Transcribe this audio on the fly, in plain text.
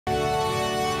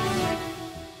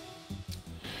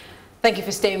Thank you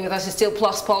for staying with us. It's still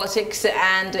Plus Politics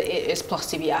and it is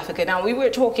Plus TV Africa. Now, we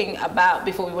were talking about,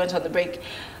 before we went on the break,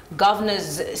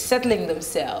 governors settling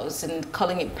themselves and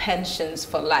calling it pensions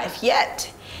for life.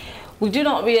 Yet, we do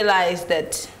not realize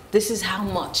that this is how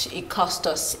much it costs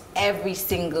us every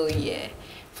single year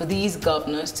for these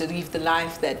governors to live the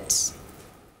life that,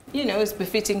 you know, is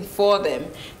befitting for them.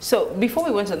 So, before we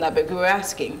went on that break, we were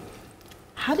asking,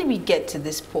 how did we get to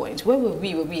this point? Where were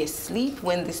we? Were we asleep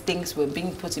when these things were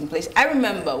being put in place? I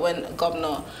remember when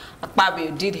Governor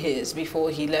Akpabio did his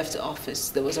before he left office,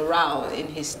 there was a row in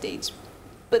his state.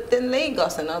 But then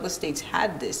Lagos and other states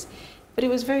had this, but it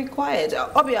was very quiet.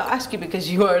 Obi, I'll ask you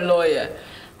because you are a lawyer.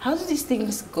 How do these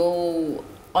things go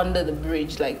under the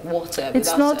bridge like water?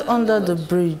 It's not under the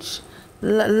bridge.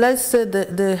 Let's say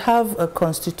that they have a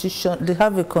constitution, they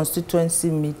have a constituency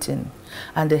meeting,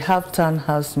 and they have town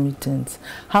house meetings.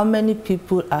 How many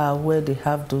people are aware they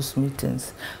have those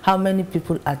meetings? How many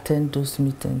people attend those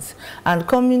meetings? And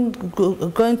going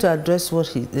to address what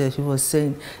he was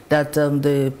saying, that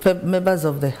the members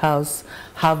of the House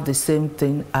have the same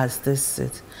thing as this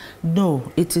seat.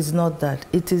 No, it is not that.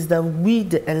 It is that we,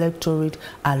 the electorate,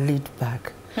 are laid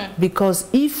back. Because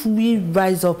if we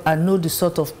rise up and know the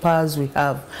sort of powers we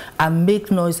have and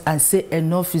make noise and say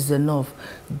enough is enough,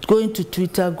 going to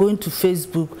Twitter, going to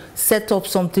Facebook, set up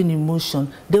something in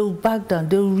motion, they will back down,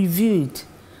 they will review it.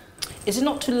 Is it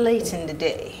not too late in the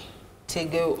day to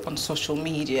go on social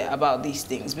media about these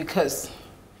things? Because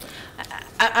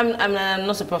I'm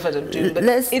not a prophet of doom, but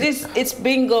it's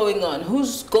been going on.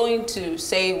 Who's going to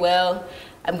say, well,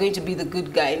 I'm going to be the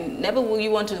good guy? Never will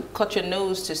you want to cut your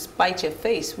nose to spite your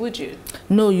face, would you?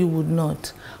 No, you would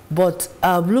not. But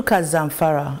look at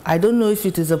Zamfara. I don't know if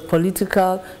it is a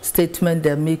political statement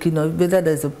they're making or whether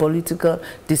there's a political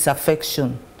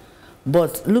disaffection.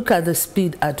 But look at the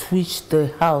speed at which the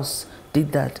House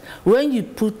did that. When you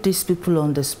put these people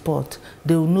on the spot,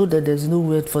 they will know that there's no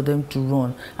way for them to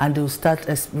run, and they will start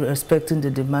respecting the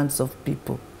demands of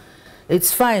people.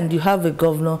 It's fine, you have a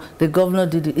governor, the governor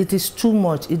did it. It is too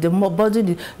much.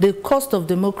 The cost of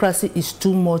democracy is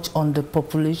too much on the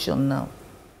population now.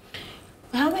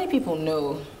 How many people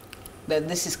know that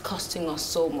this is costing us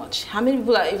so much? How many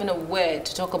people are even aware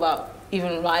to talk about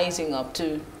even rising up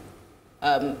to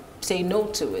say no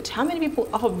to it? How many people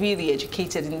are really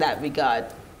educated in that regard?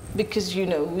 Because, you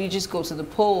know, we just go to the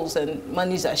polls and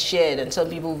monies are shared and some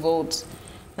people vote.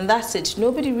 And that's it.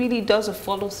 Nobody really does a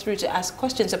follow through to ask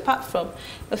questions, apart from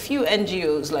a few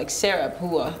NGOs like SERAP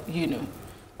who are, you know,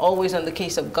 always on the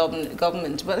case of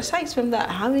government. But aside from that,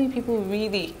 how many people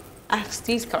really ask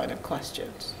these kind of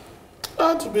questions?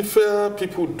 To be fair,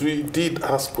 people did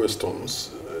ask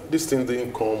questions. This thing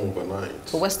didn't come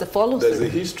overnight. But what's the follow through? There's a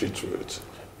history to it.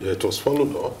 Yeah, it was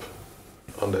followed up,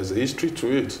 and there's a history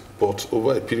to it. But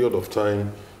over a period of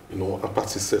time, you know,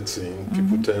 apathy sets in,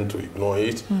 people tend to ignore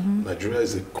it. Nigeria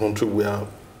is a country where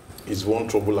it's one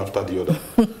trouble after the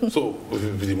other. So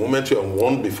the moment you're on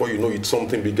one, before you know it,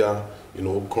 something bigger, you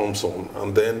know, comes on.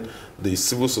 And then the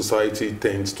civil society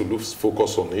tends to lose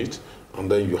focus on it.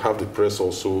 And then you have the press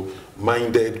also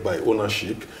minded by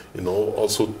ownership, you know,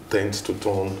 also tends to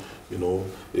turn, you know,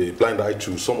 a blind eye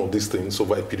to some of these things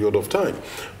over a period of time.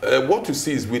 What you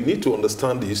see is we need to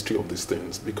understand the history of these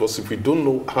things, because if we don't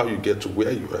know how you get to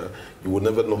where you are, you will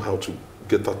never know how to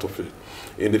get out of it.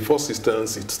 In the first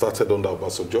instance, it started under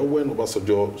Obasanjo, when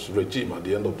Obasanjo's regime at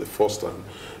the end of the first term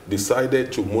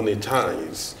decided to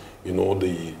monetize, you know,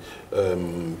 the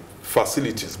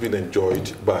facilities being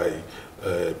enjoyed by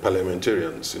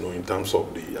parliamentarians, you know, in terms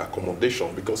of the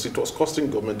accommodation, because it was costing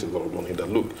government a lot of money. That,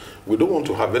 look, we don't want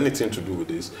to have anything to do with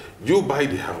this. You buy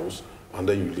the house and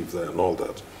then you live there and all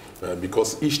that.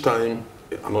 Because each time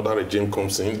another regime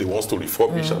comes in, they want to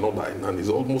refurbish another, and it's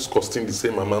almost costing the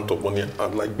same amount of money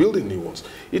like building new ones.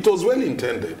 It was well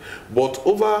intended, but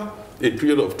over a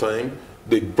period of time,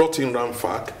 they brought in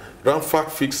RAMFAC. RAMFAC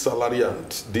fixed salary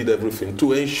and did everything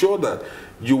to ensure that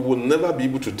you will never be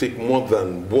able to take more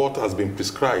than what has been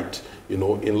prescribed, you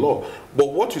know, in law.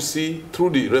 But what you see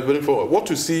through the revenue forward, what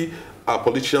you see our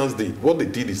politicians did, what they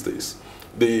did is this: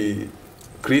 they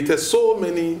created so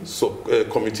many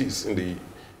committees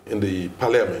in the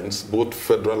parliaments, both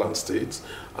federal and states,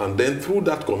 and then through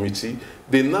that committee,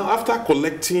 they now, after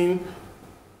collecting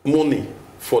money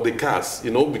for the cars, you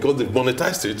know, because they've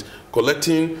monetized it,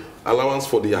 collecting allowance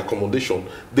for the accommodation,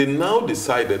 they now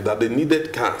decided that they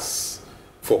needed cars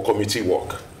for committee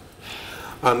work.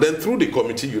 And then through the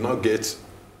committee, you now get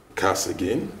cars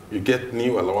again, you get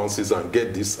new allowances and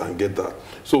get this and get that.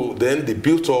 So then they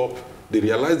built up, they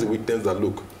realized the weakness that,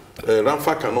 look,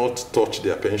 RAMFAC cannot touch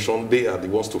their pension, they are the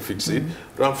ones to fix it.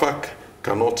 RAMFAC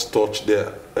cannot touch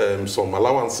their some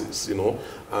allowances, you know,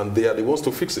 and they are the ones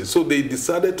to fix it. So they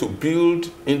decided to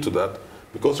build into that,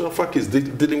 because RAFAC is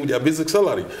dealing with their basic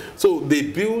salary. So they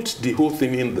built the whole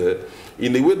thing in there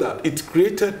in a way that it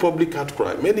created public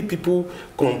outcry. Many people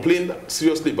complained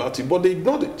seriously about it, but they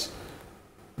ignored it.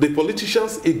 The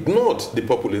politicians ignored the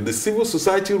populace. The civil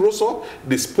society rose up,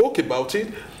 they spoke about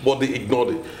it, but they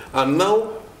ignored it. And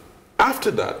now,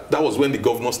 after that, that was when the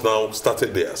governors now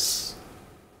started theirs.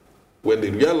 When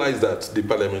they realized that the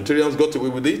parliamentarians got away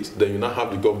with it, then you now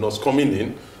have the governors coming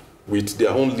in with their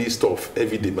own list of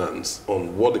heavy demands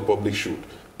on what the public should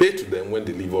pay to them when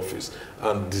they leave office.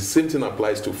 And the same thing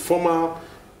applies to former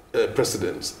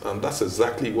presidents. And that's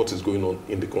exactly what is going on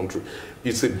in the country.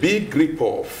 It's a big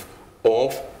rip-off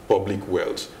of public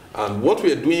wealth. And what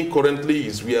we are doing currently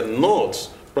is we are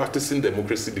not practicing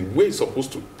democracy the way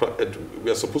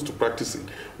we are supposed to practice it,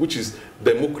 which is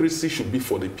democracy should be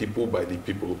for the people, by the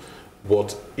people.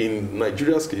 But in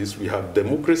Nigeria's case, we have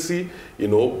democracy, you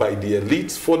know, by the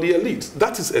elites, for the elites.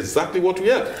 That is exactly what we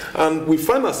have. And we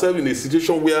find ourselves in a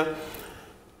situation where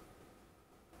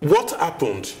what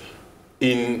happened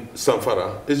in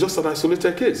Zamfara is just an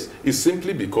isolated case. It's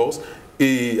simply because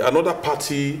another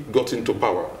party got into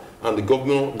power, and the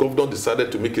governor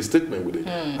decided to make a statement with it.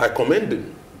 I commend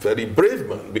him. Very brave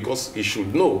man, because he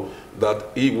should know that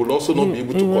he will also not be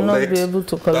able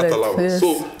to collect that allowance. Yes.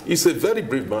 So he's a very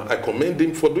brave man. I commend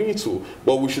him for doing so.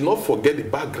 But we should not forget the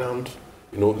background,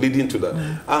 you know, leading to that.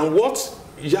 And what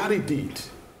Yari did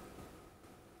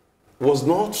was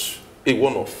not a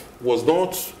one-off, was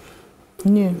not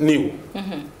new.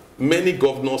 Many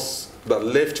governors that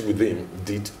left with him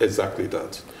did exactly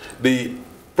that. The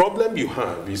problem you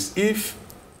have is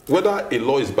whether a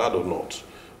law is bad or not,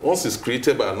 once it's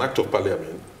created by an act of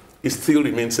parliament, it still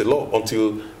remains a law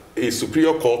until a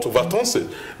superior court overturns it.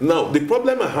 Now, the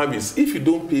problem I have is if you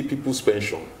don't pay people's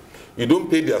pension, you don't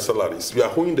pay their salaries, you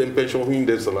are owing them pension, owing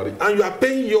them salary, and you are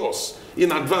paying yours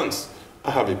in advance,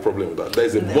 I have a problem with that. There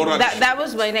is a moral issue. That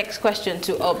was my next question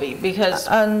to Obi, because...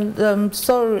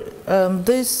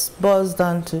 this boils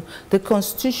down to the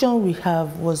constitution we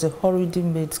have was a hurriedly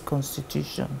made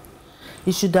constitution.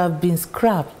 It should have been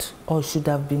scrapped or should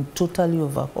have been totally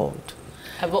overhauled.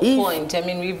 At what point? I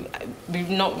mean, we've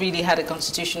not really had a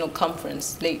constitutional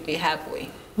conference lately, have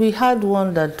we? We had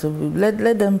one that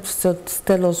let them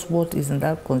tell us what is in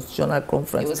that constitutional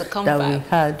conference. It was a that we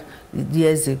had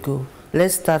years ago.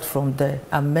 Let's start from there.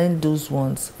 Amend those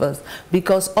ones first,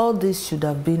 because all this should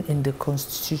have been in the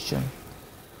constitution.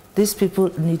 These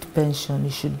people need pension.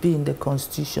 It should be in the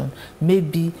constitution.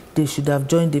 Maybe they should have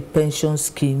joined the pension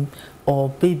scheme,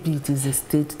 or maybe it is the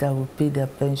state that will pay their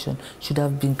pension. Should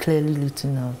have been clearly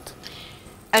written out.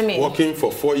 I mean, working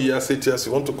for 4 years, 8 years,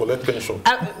 you want to collect pension.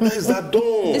 Where is that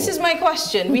done? This is my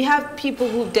question. We have people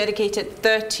who've dedicated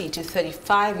 30 to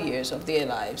 35 years of their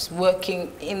lives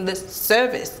working in the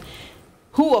service,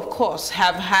 who of course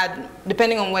have had,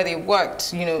 depending on where they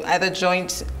worked, you know, either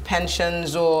joint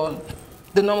pensions or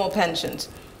the normal pensions.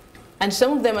 And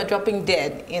some of them are dropping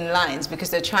dead in lines because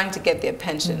they're trying to get their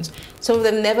pensions. Some of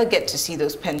them never get to see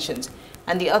those pensions.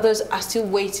 And the others are still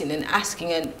waiting and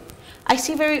asking. And I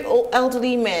see very old,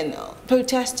 elderly men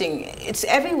protesting. It's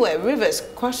everywhere, rivers,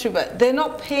 cross river. They're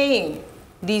not paying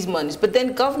these monies. But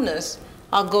then governors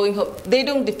are going home. They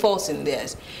don't default in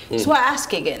theirs. So I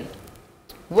ask again,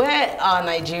 where are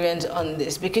Nigerians on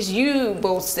this? Because you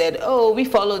both said, oh, we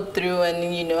followed through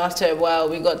and, you know, after a while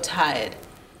we got tired.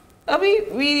 Are we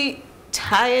really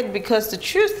tired? Because the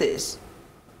truth is,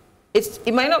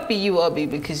 it might not be you, Obi,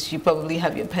 because you probably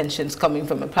have your pensions coming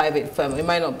from a private firm. It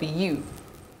might not be you.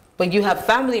 But you have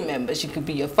family members. It could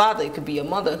be your father, it could be your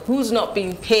mother, who's not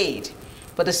being paid.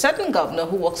 But a certain governor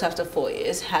who works after 4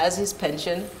 years has his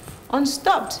pension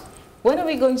unstopped. When are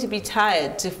we going to be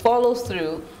tired to follow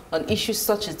through on issues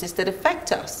such as this that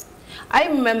affect us? I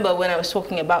remember when I was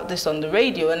talking about this on the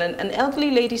radio, and an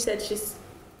elderly lady said she's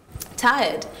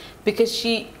tired because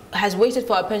she has waited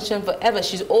for her pension forever.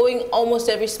 She's owing almost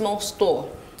every small store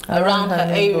around her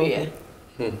area.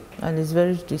 And it's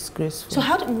very disgraceful.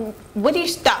 So where do you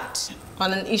start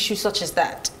on an issue such as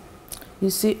that? You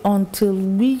see, until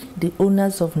we, the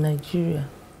owners of Nigeria,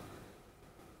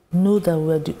 know that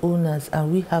we're the owners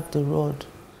and we have the rod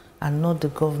and not the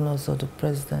governors or the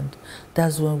president,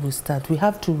 that's when we start. We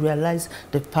have to realize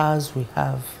the powers we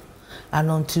have. And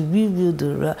until we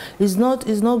will, it's not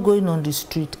going on the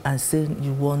street and saying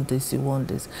you want this, you want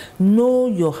this. Know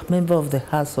your member of the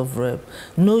House of Rep,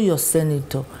 know your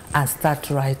senator, and start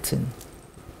writing.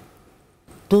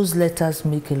 Those letters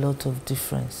make a lot of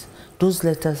difference. Those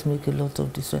letters make a lot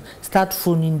of difference. Start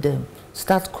phoning them,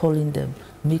 start calling them,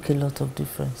 make a lot of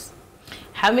difference.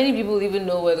 How many people even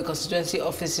know where the constituency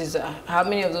offices are? How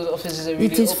many of those offices are really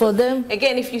It is open? for them.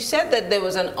 Again, if you said that there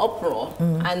was an uproar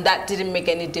and that didn't make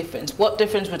any difference, what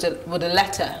difference would a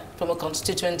letter from a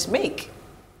constituent make?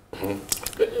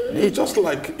 It's just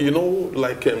like, you know,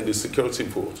 like the security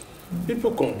vote. People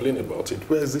complain about it.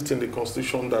 Where is it in the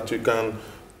constitution that you can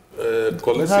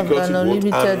collect security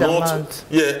vote and not,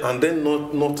 and then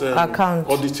not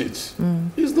audit it?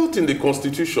 It's not in the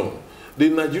constitution. The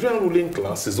Nigerian ruling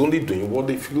class is only doing what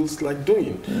they feels like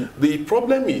doing. The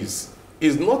problem is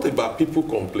not about people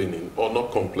complaining or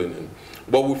not complaining,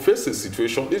 but we face a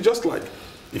situation. It's just like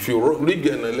if you rig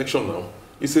an election now,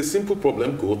 it's a simple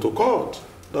problem. Go to court.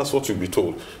 That's what you'll be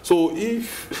told. So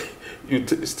if you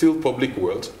steal public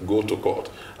wealth, go to court.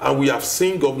 And we have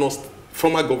seen governors,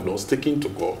 former governors, taken to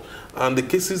court, and the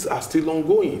cases are still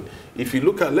ongoing. If you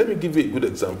look at, let me give you a good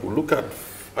example. Look at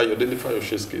Ayodele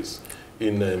Fayoshe's case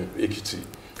in Ekiti.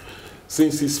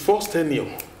 Since his first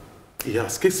tenure, he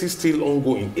has cases still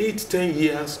ongoing, 8-10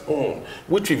 years on,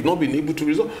 which we've not been able to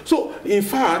resolve. So, in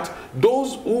fact,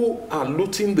 those who are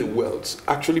looting the wealth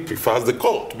actually prefers the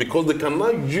court because they can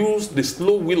now use the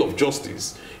slow wheel of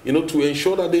justice, you know, to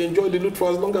ensure that they enjoy the loot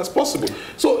for as long as possible.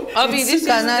 So, Obi, this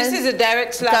is a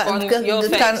direct slap on your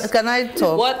face. Can I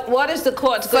talk? What is the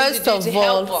court going to do to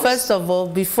help us? First of all,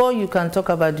 before you can talk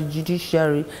about the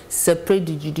judiciary, separate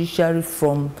the judiciary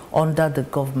from under the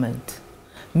government.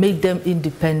 Make them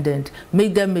independent,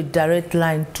 make them a direct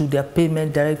line to their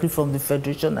payment directly from the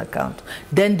federation account.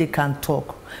 Then they can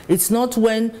talk. It's not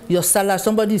when your salary,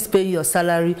 somebody is paying your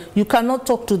salary, you cannot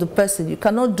talk to the person, you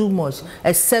cannot do much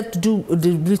except do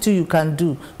the little you can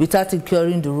do without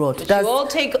incurring the rod. You all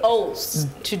take oaths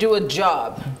to do a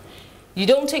job. You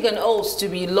don't take an oath to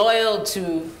be loyal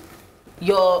to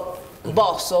your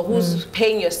boss or who's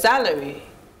paying your salary.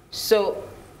 So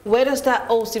where does that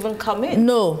oath even come in?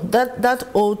 No, that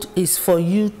oath is for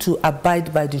you to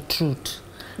abide by the truth.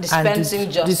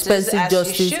 Dispensing justice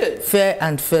as you should. Fair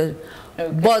and fair.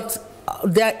 Okay. But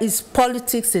there is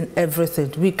politics in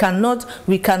everything. We cannot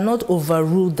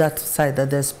overrule that side, that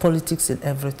there's politics in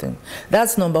everything.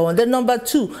 That's number one. Then number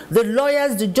two, the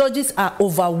lawyers, the judges are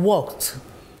overworked.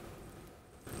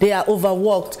 They are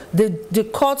overworked. The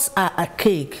courts are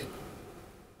archaic.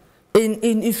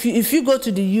 If you go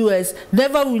to the US,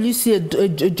 never will you see a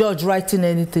judge writing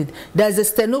anything. There's a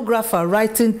stenographer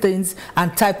writing things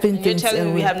and typing things. You're telling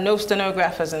me we have no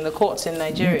stenographers in the courts in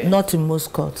Nigeria? Not in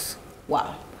most courts.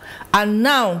 Wow. And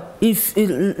now,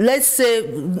 let's say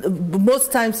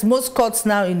most courts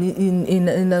now in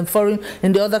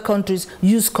the other countries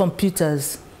use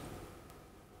computers.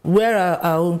 Where are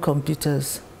our own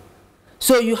computers?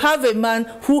 So you have a man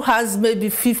who has maybe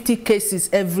 50 cases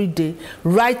every day,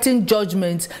 writing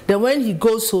judgments. Then when he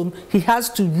goes home, he has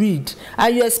to read.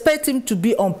 And you expect him to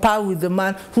be on par with the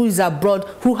man who is abroad,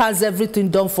 who has everything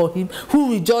done for him, who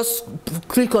will just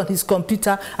click on his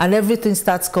computer and everything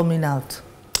starts coming out.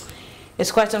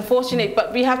 It's quite unfortunate,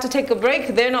 but we have to take a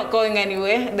break. They're not going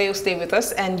anywhere. They'll stay with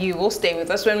us, and you will stay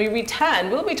with us. When we return,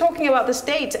 we'll be talking about the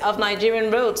state of Nigerian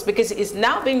roads, because it's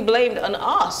now being blamed on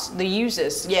us, the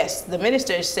users. Yes, the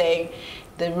minister is saying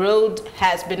the road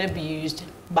has been abused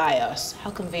by us. How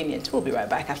convenient. We'll be right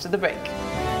back after the break.